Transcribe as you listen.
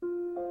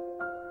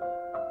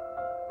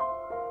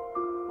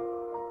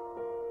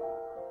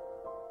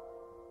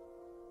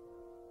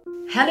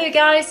Hello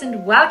guys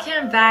and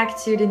welcome back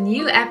to the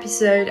new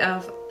episode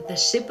of the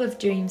Ship of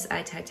Dreams,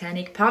 a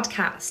Titanic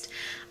podcast.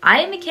 I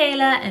am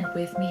Michaela and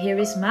with me here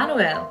is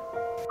Manuel.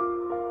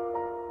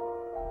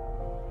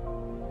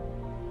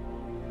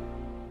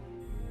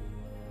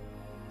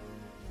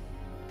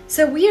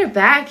 So we are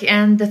back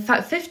and the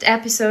fifth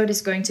episode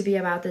is going to be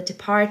about the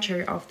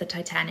departure of the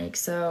Titanic.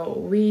 So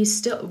we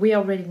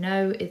already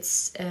know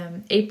it's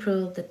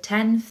April the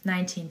 10th,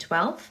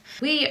 1912.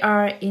 We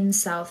are in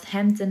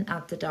Southampton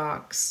at the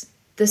docks.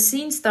 The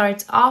scene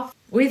starts off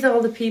with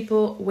all the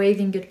people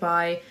waving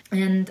goodbye,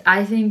 and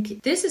I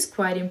think this is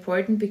quite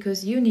important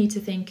because you need to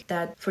think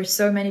that for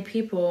so many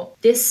people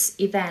this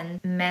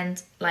event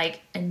meant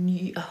like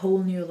a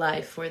whole new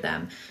life for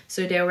them.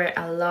 So there were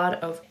a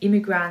lot of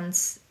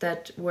immigrants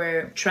that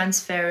were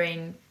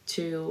transferring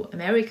to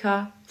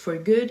America for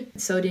good.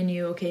 So they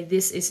knew, okay,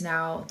 this is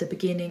now the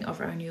beginning of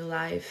our new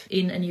life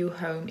in a new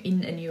home,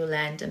 in a new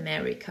land,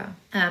 America.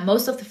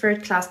 Most of the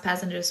third class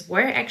passengers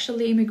were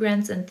actually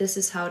immigrants, and this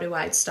is how the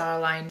White Star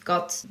Line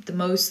got the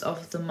most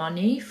of the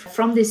money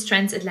from these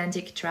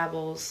transatlantic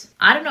travels.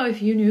 I don't know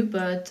if you knew,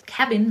 but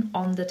cabin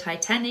on the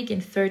Titanic in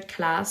third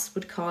class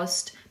would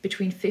cost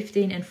between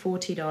 $15 and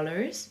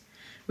 $40.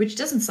 Which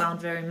doesn't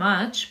sound very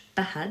much,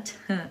 but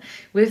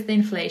with the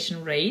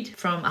inflation rate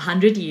from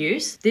 100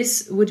 years,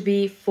 this would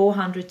be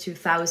 $400 to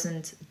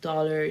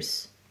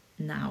 $1,000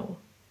 now.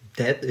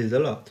 That is a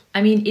lot.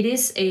 I mean, it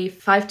is a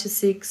 5 to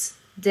 6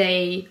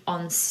 day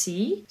on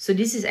sea, so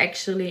this is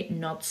actually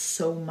not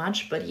so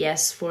much, but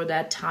yes, for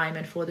that time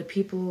and for the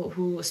people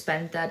who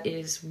spent that, it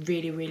is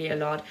really, really a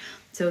lot.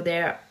 So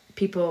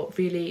people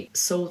really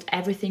sold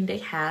everything they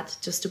had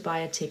just to buy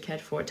a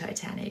ticket for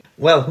Titanic.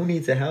 Well, who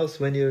needs a house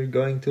when you're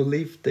going to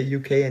leave the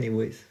UK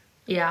anyways?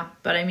 Yeah,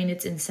 but I mean,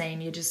 it's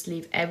insane. You just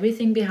leave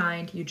everything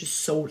behind. You just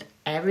sold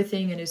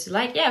everything and it's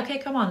like, yeah, okay,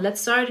 come on, let's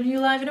start a new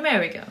life in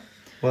America.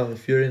 Well,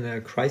 if you're in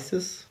a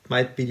crisis,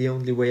 might be the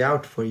only way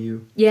out for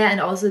you. Yeah,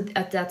 and also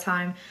at that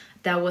time,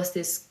 there was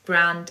this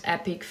grand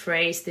epic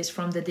phrase, this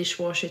from the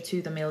dishwasher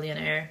to the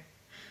millionaire.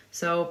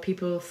 So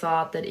people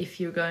thought that if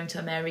you're going to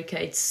America,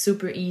 it's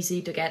super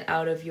easy to get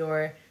out of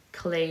your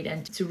clade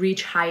and to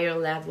reach higher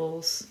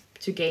levels,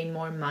 to gain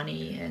more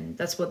money. And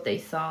that's what they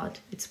thought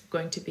it's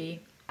going to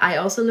be. I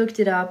also looked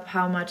it up,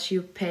 how much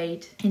you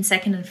paid in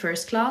second and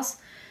first class.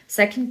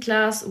 Second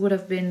class would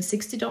have been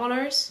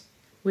 $60,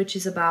 which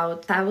is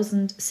about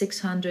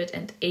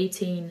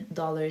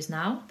 $1,618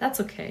 now. That's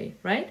okay,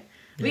 right?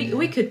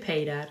 We could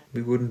pay that.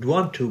 We wouldn't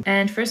want to.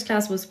 And first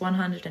class was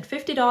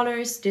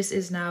 $150. This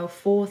is now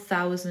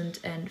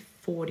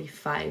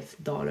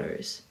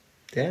 $4,045.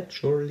 That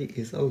surely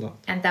is a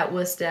lot. And that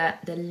was the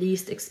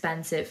least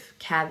expensive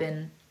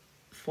cabin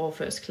for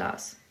first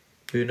class.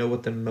 Do you know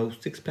what the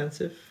most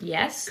expensive?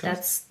 Yes, cost?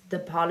 That's the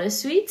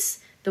Palace Suites.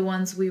 The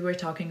ones we were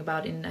talking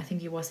about in, I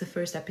think it was the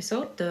first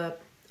episode, the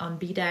on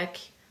B deck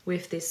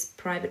with this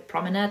private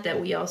promenade that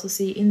we also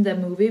see in the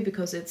movie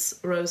because it's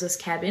Rosa's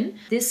cabin.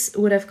 This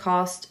would have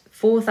cost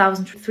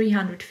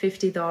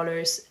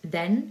 $4,350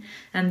 then,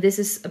 and this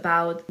is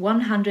about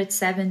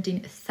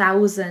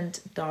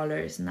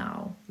 $117,000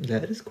 now.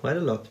 That is quite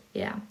a lot.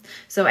 Yeah.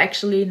 So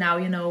actually now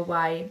you know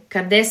why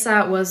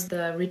Cardessa was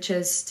the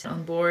richest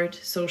on board.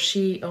 So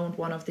she owned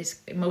one of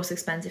these most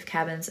expensive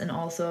cabins, and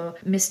also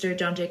Mr.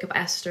 John Jacob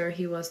Astor,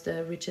 he was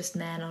the richest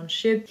man on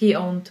ship. He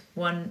owned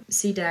one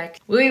sea deck.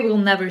 We will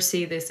never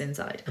see this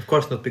inside. Of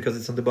course not, because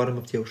it's on the bottom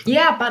of the ocean.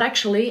 Yeah, but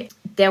actually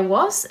there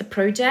was a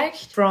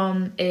project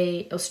from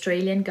a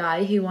Australian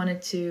guy. He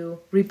wanted to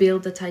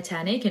rebuild the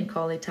Titanic and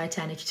call it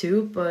Titanic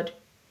 2, but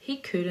he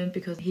couldn't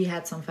because he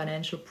had some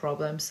financial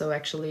problems. So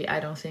actually, I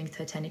don't think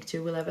Titanic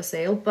 2 will ever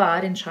sail.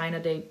 But in China,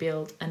 they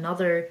built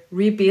another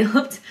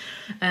rebuild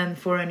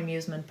for an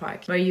amusement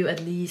park where you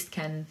at least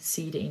can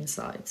see the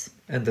insides.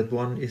 And that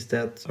one, is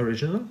that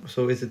original?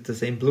 So is it the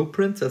same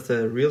blueprints as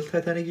the real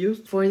Titanic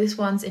used? For these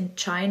ones in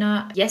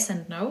China, yes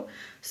and no.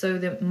 So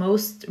the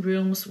most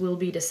rooms will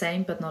be the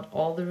same, but not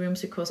all the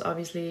rooms, because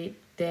obviously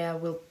there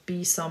will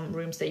be some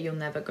rooms that you're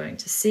never going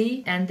to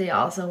see. And they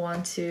also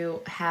want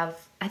to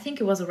have, I think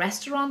it was a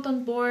restaurant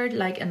on board,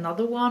 like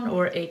another one,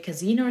 or a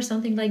casino or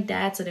something like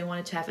that. So they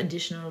wanted to have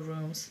additional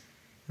rooms.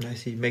 I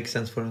see. Makes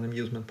sense for an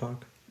amusement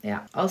park.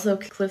 Yeah. Also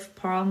Cliff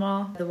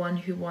Palmer, the one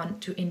who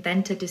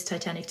invented this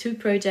Titanic 2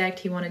 project,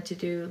 he wanted to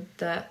do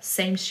the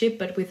same ship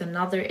but with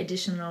another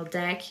additional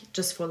deck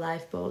just for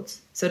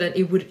lifeboats so that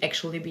it would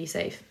actually be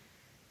safe.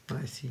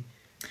 I see.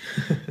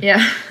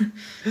 Yeah.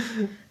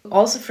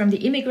 Also from the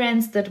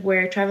immigrants that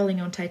were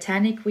traveling on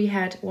Titanic, we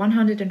had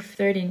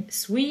 113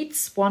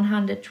 Swedes,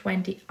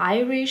 120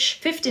 Irish,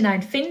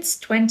 59 Finns,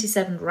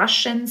 27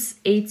 Russians,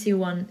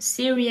 81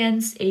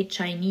 Syrians, 8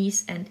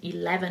 Chinese and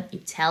 11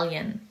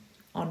 Italian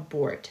on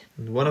board.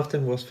 And one of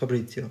them was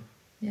Fabrizio.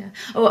 Yeah.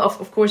 Oh,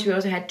 of course we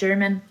also had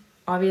German,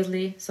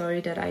 obviously.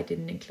 Sorry that I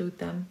didn't include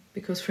them,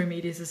 because for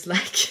me this is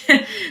like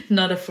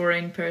not a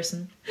foreign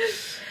person.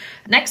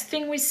 Next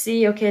thing we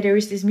see, okay, there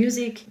is this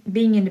music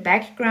being in the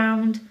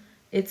background.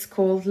 It's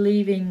called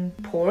Leaving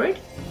Port.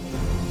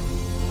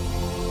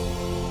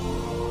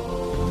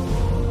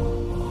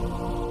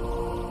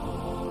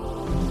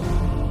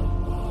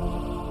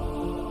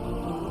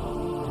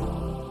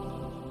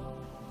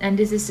 And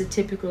this is a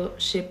typical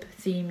ship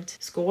themed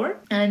score.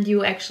 And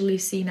you actually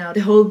see now the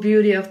whole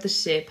beauty of the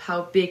ship,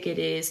 how big it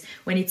is.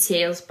 When it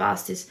sails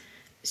past this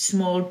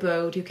small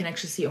boat, you can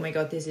actually see, oh my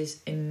god, this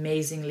is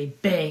amazingly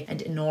big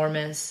and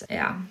enormous.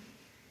 Yeah.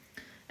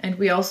 And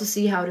we also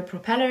see how the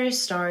propeller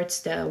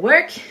starts the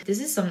work.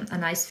 This is a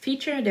nice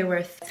feature. There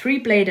were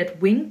 3-bladed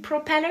wing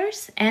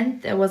propellers,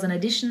 and there was an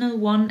additional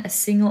one, a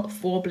single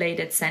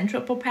 4-bladed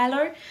central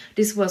propeller.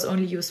 This was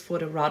only used for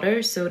the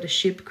rudder, so the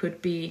ship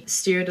could be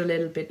steered a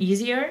little bit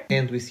easier.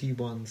 And we see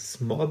one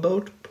small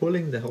boat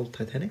pulling the whole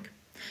Titanic.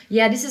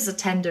 Yeah, this is a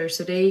tender,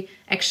 so they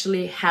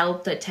actually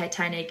helped the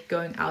Titanic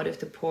going out of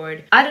the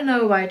port. I don't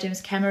know why James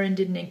Cameron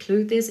didn't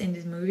include this in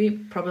this movie,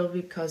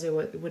 probably because it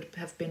would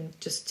have been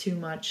just too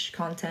much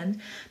content.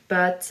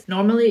 But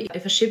normally,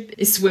 if a ship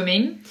is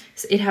swimming,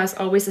 it has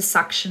always a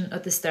suction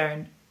at the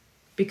stern.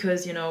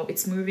 Because, you know,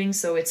 it's moving,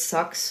 so it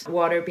sucks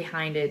water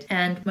behind it.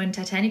 And when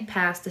Titanic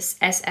passed the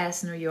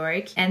SS New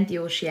York and the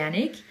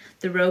Oceanic,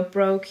 the rope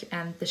broke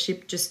and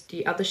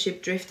the other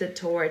ship drifted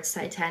towards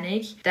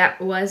Titanic. That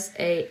was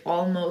a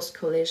almost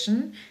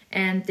collision,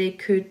 and they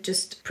could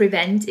just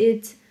prevent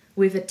it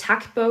with a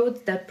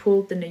tugboat that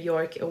pulled the New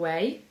York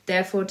away.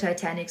 Therefore,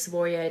 Titanic's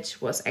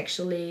voyage was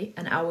actually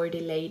an hour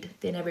delayed.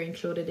 They never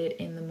included it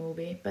in the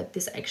movie, but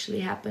this actually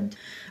happened.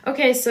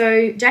 Okay,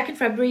 so Jack and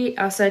Fabry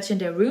are searching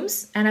their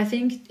rooms, and I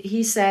think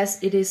he says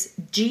it is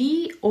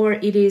G or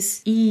it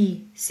is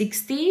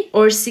E60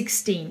 or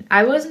 16.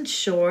 I wasn't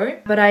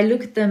sure, but I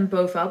looked them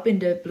both up in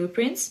the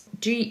blueprints.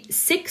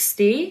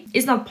 G60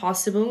 is not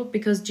possible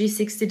because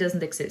G60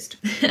 doesn't exist.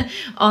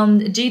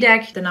 On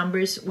G-Deck, the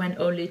numbers went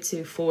only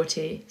to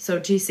 40, so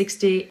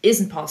G60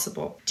 isn't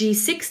possible.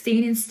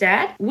 G16 instead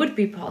would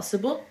be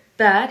possible,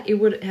 but it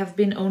would have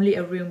been only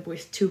a room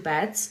with 2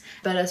 beds.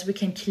 But as we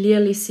can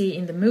clearly see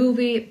in the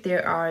movie,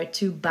 there are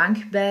 2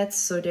 bunk beds,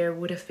 so there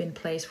would have been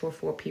place for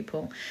 4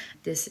 people.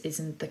 This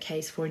isn't the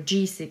case for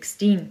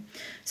G16.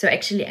 So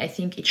actually, I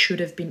think it should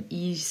have been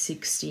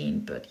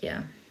E16, but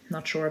yeah.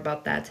 Not sure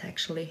about that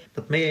actually.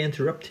 But may I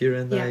interrupt here?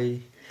 And yeah.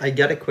 I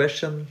got a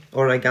question,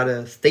 or I got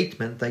a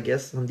statement, I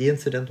guess, on the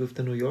incident with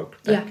the New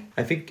York deck. Yeah.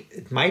 I think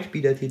it might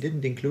be that he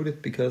didn't include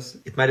it because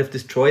it might have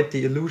destroyed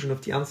the illusion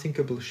of the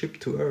unsinkable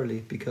ship too early,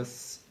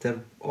 because there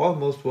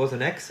almost was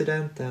an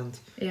accident. And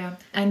yeah,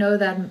 I know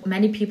that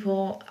many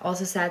people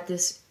also said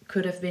this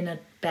could have been a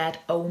bad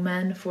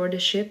omen for the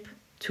ship,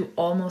 to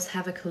almost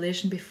have a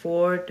collision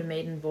before the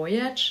maiden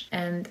voyage.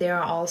 And there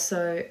are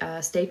also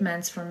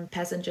statements from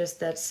passengers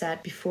that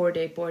said before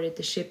they boarded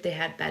the ship they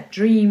had bad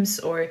dreams,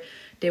 or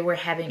they were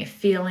having a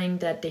feeling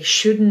that they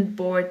shouldn't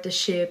board the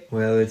ship.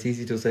 Well, it's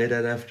easy to say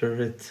that after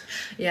it.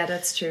 Yeah,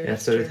 that's true.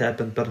 After it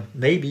happened. But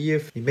maybe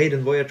if the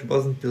maiden voyage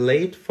wasn't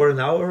delayed for an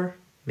hour,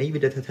 maybe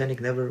the Titanic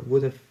never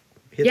would have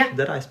hit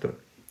that iceberg.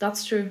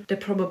 That's true. The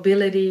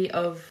probability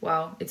of,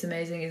 wow, it's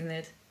amazing, isn't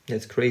it?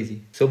 It's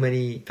crazy. So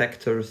many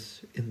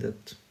factors in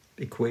that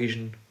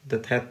equation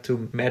that had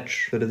to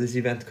match so that this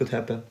event could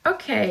happen.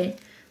 Okay,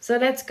 so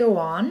let's go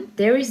on.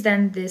 There is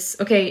then this...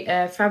 Okay,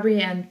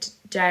 Fabry and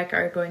Jack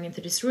are going into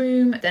this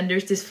room. Then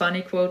there's this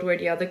funny quote where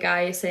the other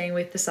guy is saying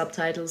with the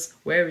subtitles,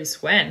 "Where is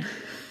Sven?"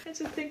 I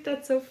just think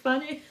that's so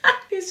funny.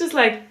 He's just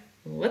like,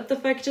 what the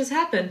fuck just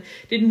happened?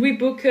 Didn't we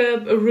book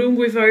a room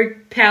with our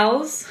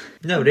pals?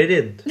 No, they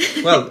didn't.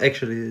 Well,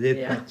 actually they did.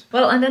 Yeah. But...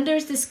 Well, and then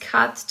there's this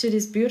cut to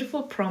this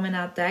beautiful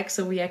promenade deck.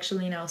 So we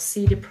actually now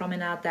see the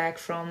promenade deck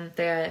from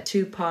the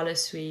 2 parlor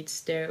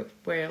suites. They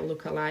were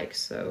look-alike.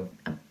 So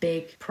a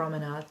big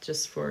promenade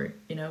just for,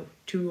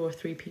 2 or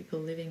 3 people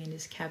living in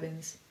these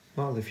cabins.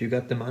 Well, if you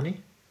got the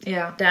money.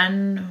 Yeah.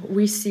 Then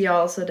we see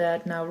also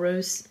that now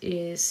Rose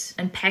is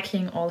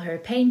unpacking all her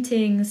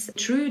paintings.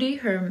 Trudy,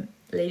 her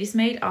lady's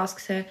maid,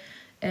 asks her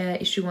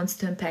if she wants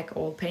to unpack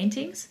all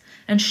paintings,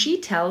 and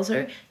she tells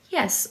her,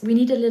 yes, we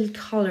need a little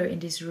color in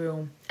this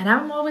room. And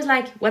I'm always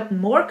like, what,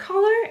 more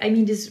color? I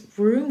mean, this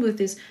room with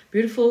these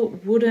beautiful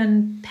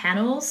wooden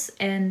panels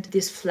and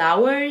these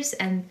flowers,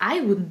 and I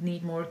wouldn't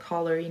need more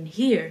color in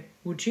here,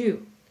 would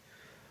you?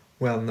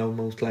 Well, no,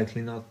 most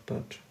likely not,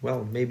 but,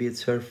 well, maybe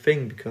it's her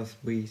thing, because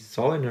we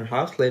saw in her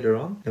house later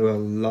on, there were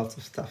lots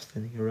of stuff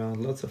standing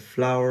around, lots of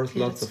flowers,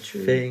 lots of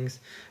things.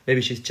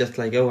 Maybe she's just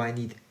like, oh, I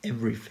need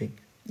everything.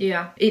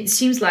 Yeah, it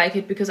seems like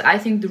it, because I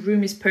think the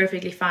room is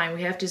perfectly fine.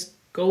 We have these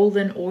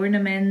golden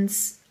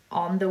ornaments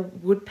on the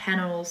wood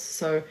panels,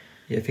 so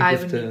yeah, I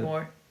would need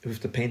more.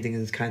 With the painting,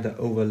 it's kind of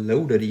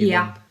overloaded even.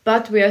 Yeah,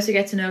 but we also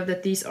get to know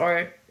that these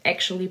are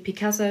actually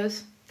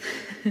Picasso's.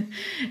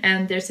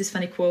 And there's this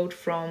funny quote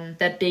from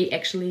that they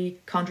actually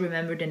can't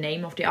remember the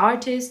name of the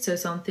artist, so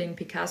something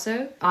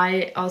Picasso.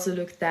 I also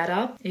looked that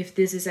up, if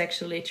this is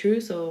actually true.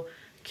 So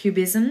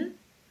Cubism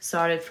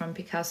started from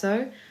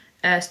Picasso,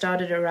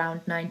 started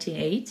around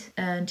 1908,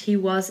 and he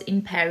was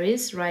in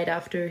Paris right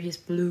after his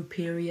blue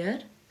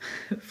period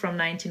from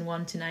 1901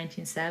 to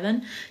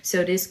 1907.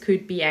 So this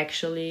could be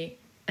actually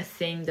a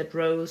thing that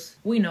Rose,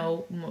 we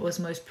know, was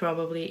most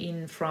probably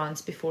in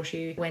France before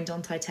she went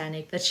on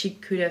Titanic, that she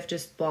could have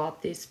just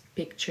bought these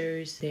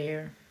pictures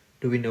there.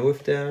 Do we know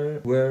if there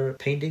were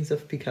paintings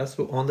of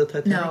Picasso on the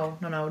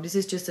Titanic? No. This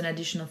is just an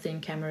additional thing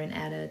Cameron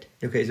added.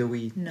 Okay, so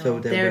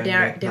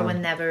there were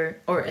never,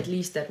 or at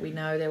least that we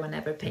know, there were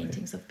never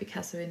paintings of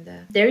Picasso in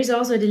there. There is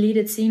also a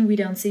deleted scene we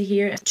don't see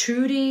here.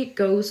 Trudy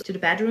goes to the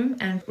bedroom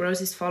and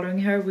Rose is following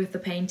her with the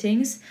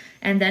paintings.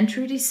 And then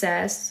Trudy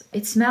says,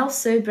 "It smells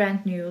so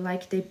brand new,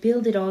 like they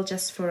built it all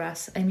just for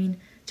us. I mean,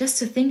 just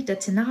to think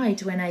that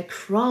tonight when I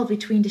crawl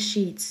between the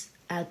sheets,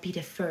 I'll be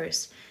the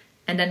first."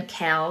 And then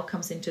Cal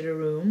comes into the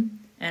room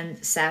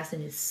and says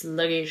in his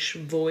sluggish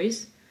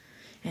voice,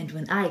 "And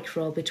when I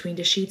crawl between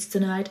the sheets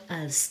tonight,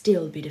 I'll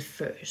still be the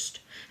first."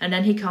 And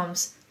then he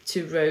comes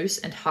to Rose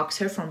and hugs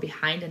her from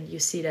behind, and you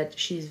see that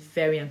she's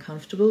very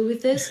uncomfortable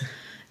with this.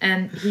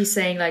 And he's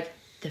saying like,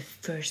 "The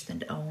first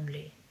and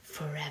only,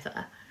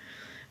 forever."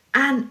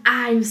 And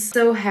I'm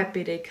so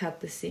happy they cut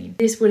the scene.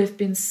 This would have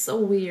been so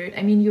weird.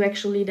 I mean, you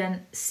actually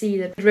then see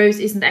that Rose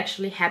isn't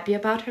actually happy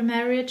about her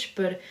marriage,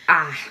 but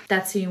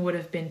that scene would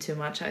have been too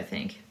much, I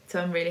think.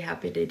 So I'm really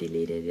happy they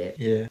deleted it.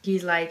 Yeah.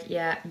 He's like,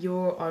 "Yeah, you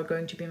are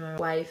going to be my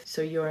wife,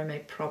 so you're my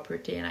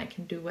property and I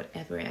can do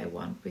whatever I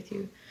want with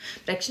you."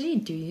 But actually,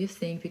 do you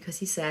think, because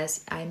he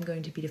says, "I'm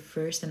going to be the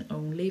first and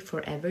only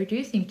forever," do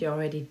you think they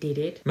already did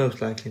it?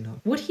 Most likely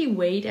not. Would he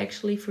wait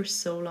actually for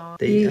so long?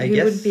 He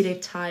wouldn't be the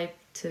type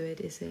to it,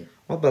 is it?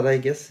 Well, but I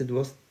guess it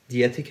was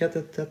the etiquette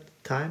at that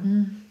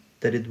time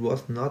that it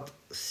was not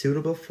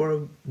suitable for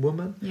a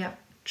woman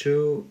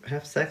to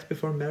have sex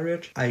before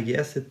marriage. I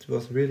guess it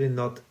was really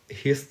not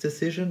his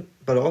decision,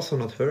 but also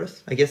not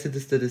hers. I guess it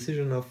is the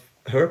decision of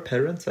her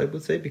parents, I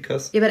would say,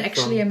 because... Yeah, but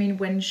actually, I mean,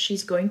 when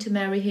she's going to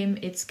marry him,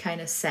 it's kind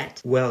of set.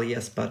 Well,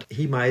 yes, but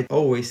he might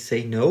always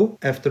say no.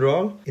 After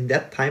all, in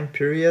that time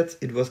period,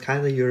 it was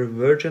kind of you're a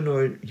virgin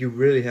or you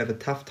really have a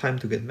tough time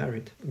to get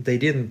married. They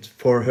didn't,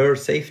 for her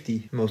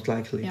safety, most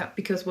likely. Yeah,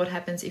 because what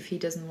happens if he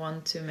doesn't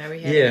want to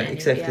marry her? Yeah,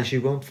 exactly. Yeah. She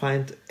won't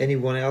find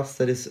anyone else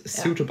that is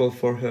suitable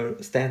for her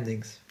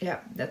standings.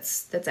 Yeah,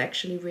 that's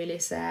actually really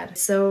sad.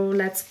 So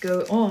let's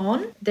go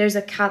on. There's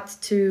a cut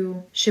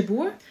to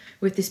Cherbourg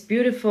with this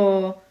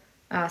beautiful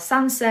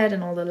sunset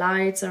and all the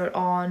lights are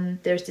on.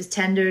 There's this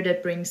tender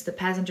that brings the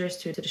passengers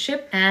to the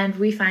ship, and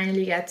we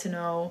finally get to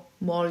know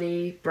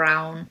Molly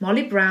Brown.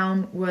 Molly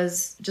Brown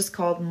was just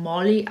called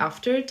Molly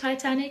after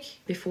Titanic.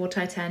 Before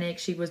Titanic,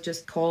 she was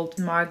just called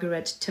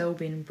Margaret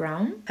Tobin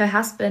Brown. Her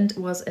husband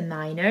was a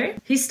miner.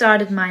 He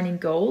started mining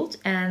gold,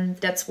 and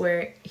that's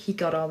where he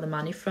got all the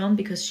money from,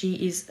 because she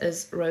is,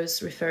 as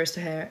Rose refers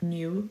to her,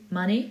 new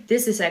money.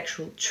 This is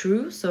actually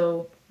true,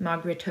 so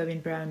Margaret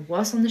Tobin Brown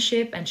was on the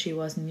ship and she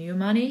was new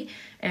money,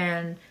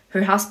 and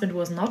her husband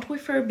was not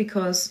with her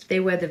because they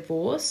were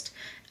divorced,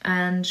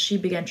 and she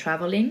began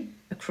traveling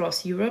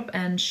across Europe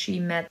and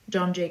she met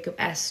John Jacob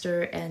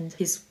Astor and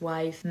his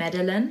wife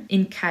Madeleine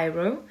in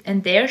Cairo,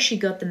 and there she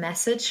got the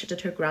message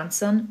that her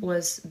grandson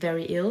was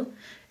very ill.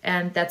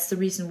 And that's the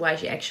reason why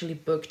she actually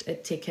booked a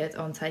ticket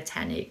on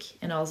Titanic.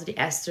 And also the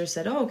Astor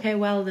said, "Oh, okay,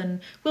 well, then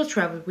we'll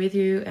travel with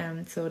you."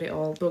 And so they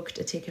all booked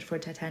a ticket for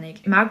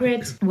Titanic.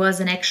 Margaret was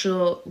an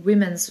actual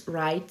women's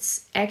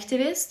rights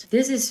activist.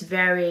 This is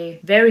very,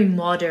 very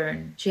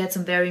modern. She had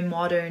some very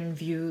modern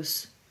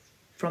views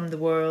from the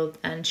world.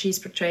 And she's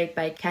portrayed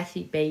by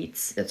Kathy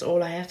Bates. That's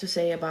all I have to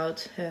say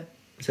about her.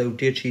 So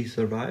did she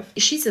survive?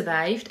 She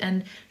survived,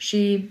 and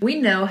we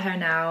know her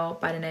now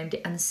by the name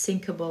the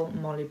Unsinkable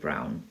Molly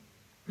Brown.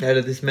 Yeah,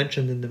 that is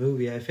mentioned in the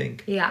movie, I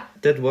think. Yeah.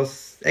 That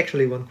was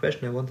actually one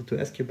question I wanted to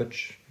ask you, but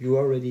you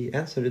already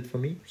answered it for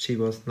me. She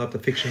was not a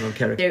fictional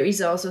character. There is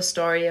also a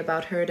story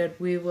about her that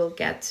we will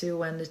get to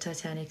when the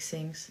Titanic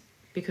sinks,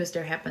 because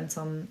there happened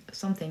some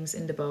things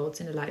in the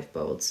boats, in the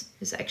lifeboats.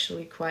 It's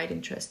actually quite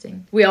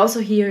interesting. We also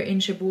hear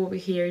in Cherbourg, we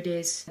hear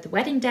the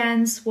wedding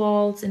dance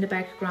waltz in the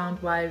background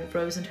while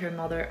Rose and her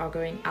mother are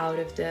going out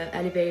of the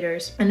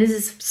elevators. And this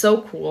is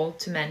so cool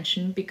to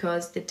mention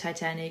because the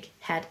Titanic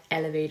had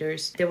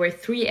elevators. There were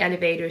 3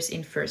 elevators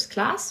in first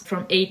class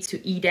from A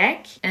to E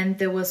deck, and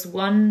there was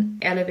 1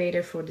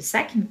 elevator for the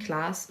second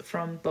class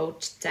from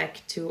boat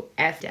deck to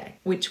F deck,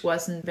 which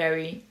wasn't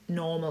very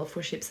normal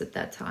for ships at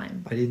that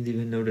time. I didn't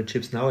even know that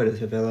ships nowadays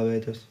have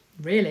elevators.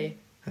 Really?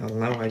 I have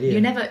no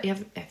idea.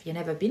 Have you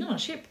never been on a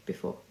ship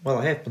before? Well,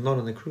 I have, but not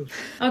on a cruise.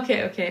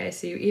 Okay, I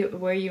see.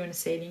 Were you on a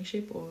sailing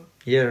ship or?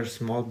 Yeah,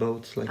 small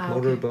boats, like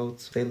motor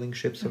boats, sailing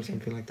ships or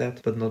something like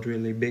that, but not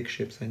really big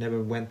ships. I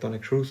never went on a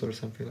cruise or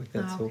something like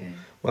that, so,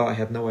 well, I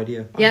had no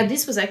idea. Yeah,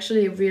 this was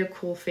actually a real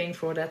cool thing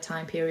for that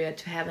time period,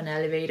 to have an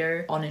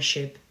elevator on a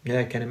ship.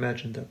 Yeah, I can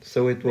imagine that.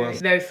 So it was...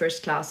 Very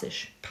first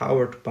classish.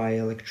 Powered by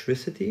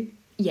electricity?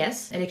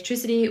 Yes,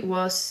 electricity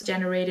was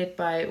generated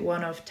by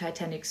one of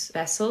Titanic's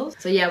vessels.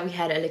 So yeah, we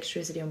had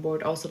electricity on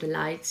board. Also the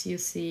lights you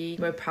see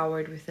were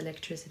powered with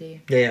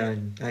electricity. Yeah,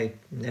 I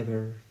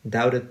never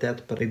doubted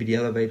that, but maybe the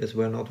elevators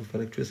were not with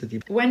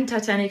electricity. When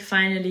Titanic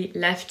finally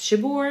left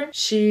Cherbourg,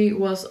 she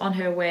was on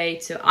her way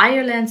to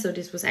Ireland. So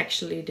this was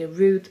actually the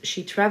route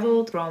she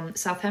traveled, from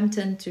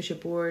Southampton to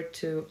Cherbourg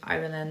to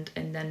Ireland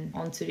and then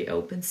onto the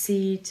open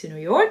sea to New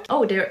York.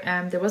 Oh,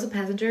 there was a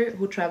passenger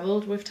who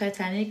traveled with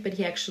Titanic, but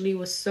he actually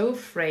was so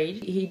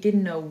afraid. He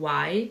didn't know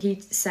why. He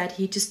said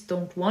he just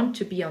don't want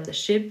to be on the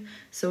ship,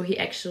 so he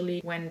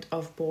actually went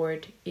off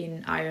board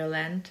in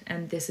Ireland,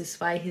 and this is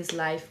why his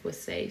life was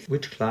saved.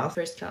 Which class?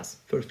 First class.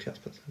 First class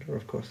passenger,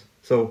 of course.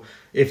 So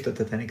if the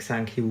Titanic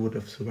sank, he would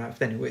have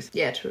survived anyways.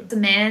 Yeah, true. The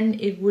man,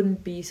 it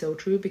wouldn't be so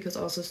true because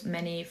also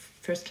many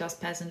first class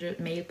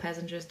male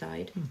passengers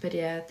died. But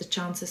yeah, the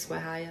chances were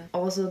higher.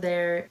 Also,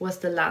 there was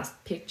the last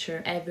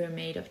picture ever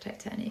made of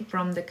Titanic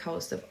from the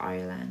coast of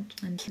Ireland.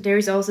 And there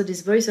is also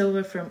this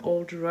voiceover from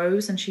old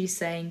Rose, and she's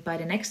saying, by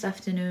the next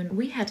afternoon,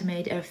 we had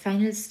made our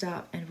final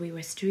stop and we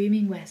were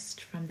streaming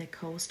west from the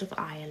coast of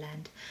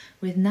Ireland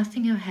with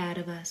nothing ahead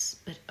of us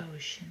but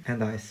ocean.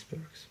 And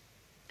icebergs.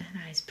 And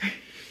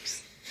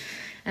icebergs.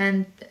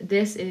 And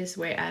this is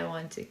where I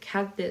want to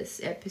cut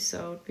this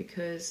episode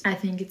because I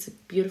think it's a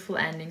beautiful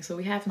ending. So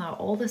we have now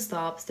all the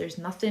stops. There's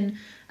nothing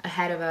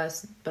ahead of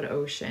us but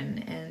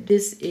ocean. And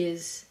this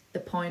is the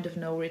point of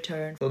no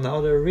return. So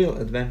now the real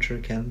adventure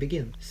can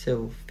begin.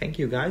 So thank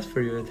you guys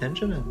for your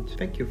attention and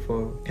thank you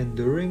for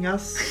enduring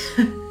us.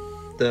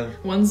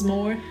 Once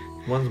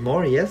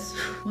more, yes.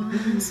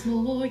 Once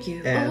more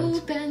you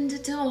open the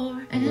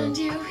door and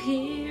you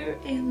hear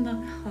in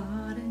my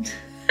heart and...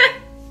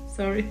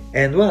 Sorry.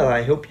 And well,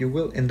 I hope you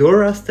will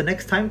endure us the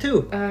next time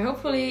too.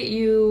 Hopefully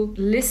you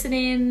listen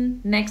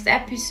in next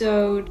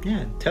episode.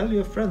 Yeah, tell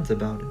your friends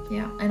about it.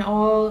 Yeah, and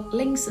all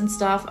links and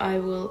stuff I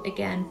will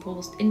again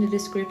post in the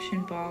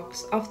description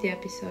box of the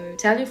episode.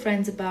 Tell your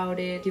friends about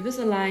it. Give us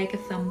a like, a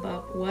thumb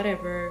up,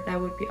 whatever.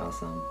 That would be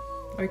awesome.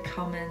 Or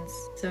comments.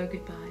 So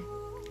goodbye.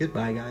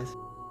 Goodbye, guys.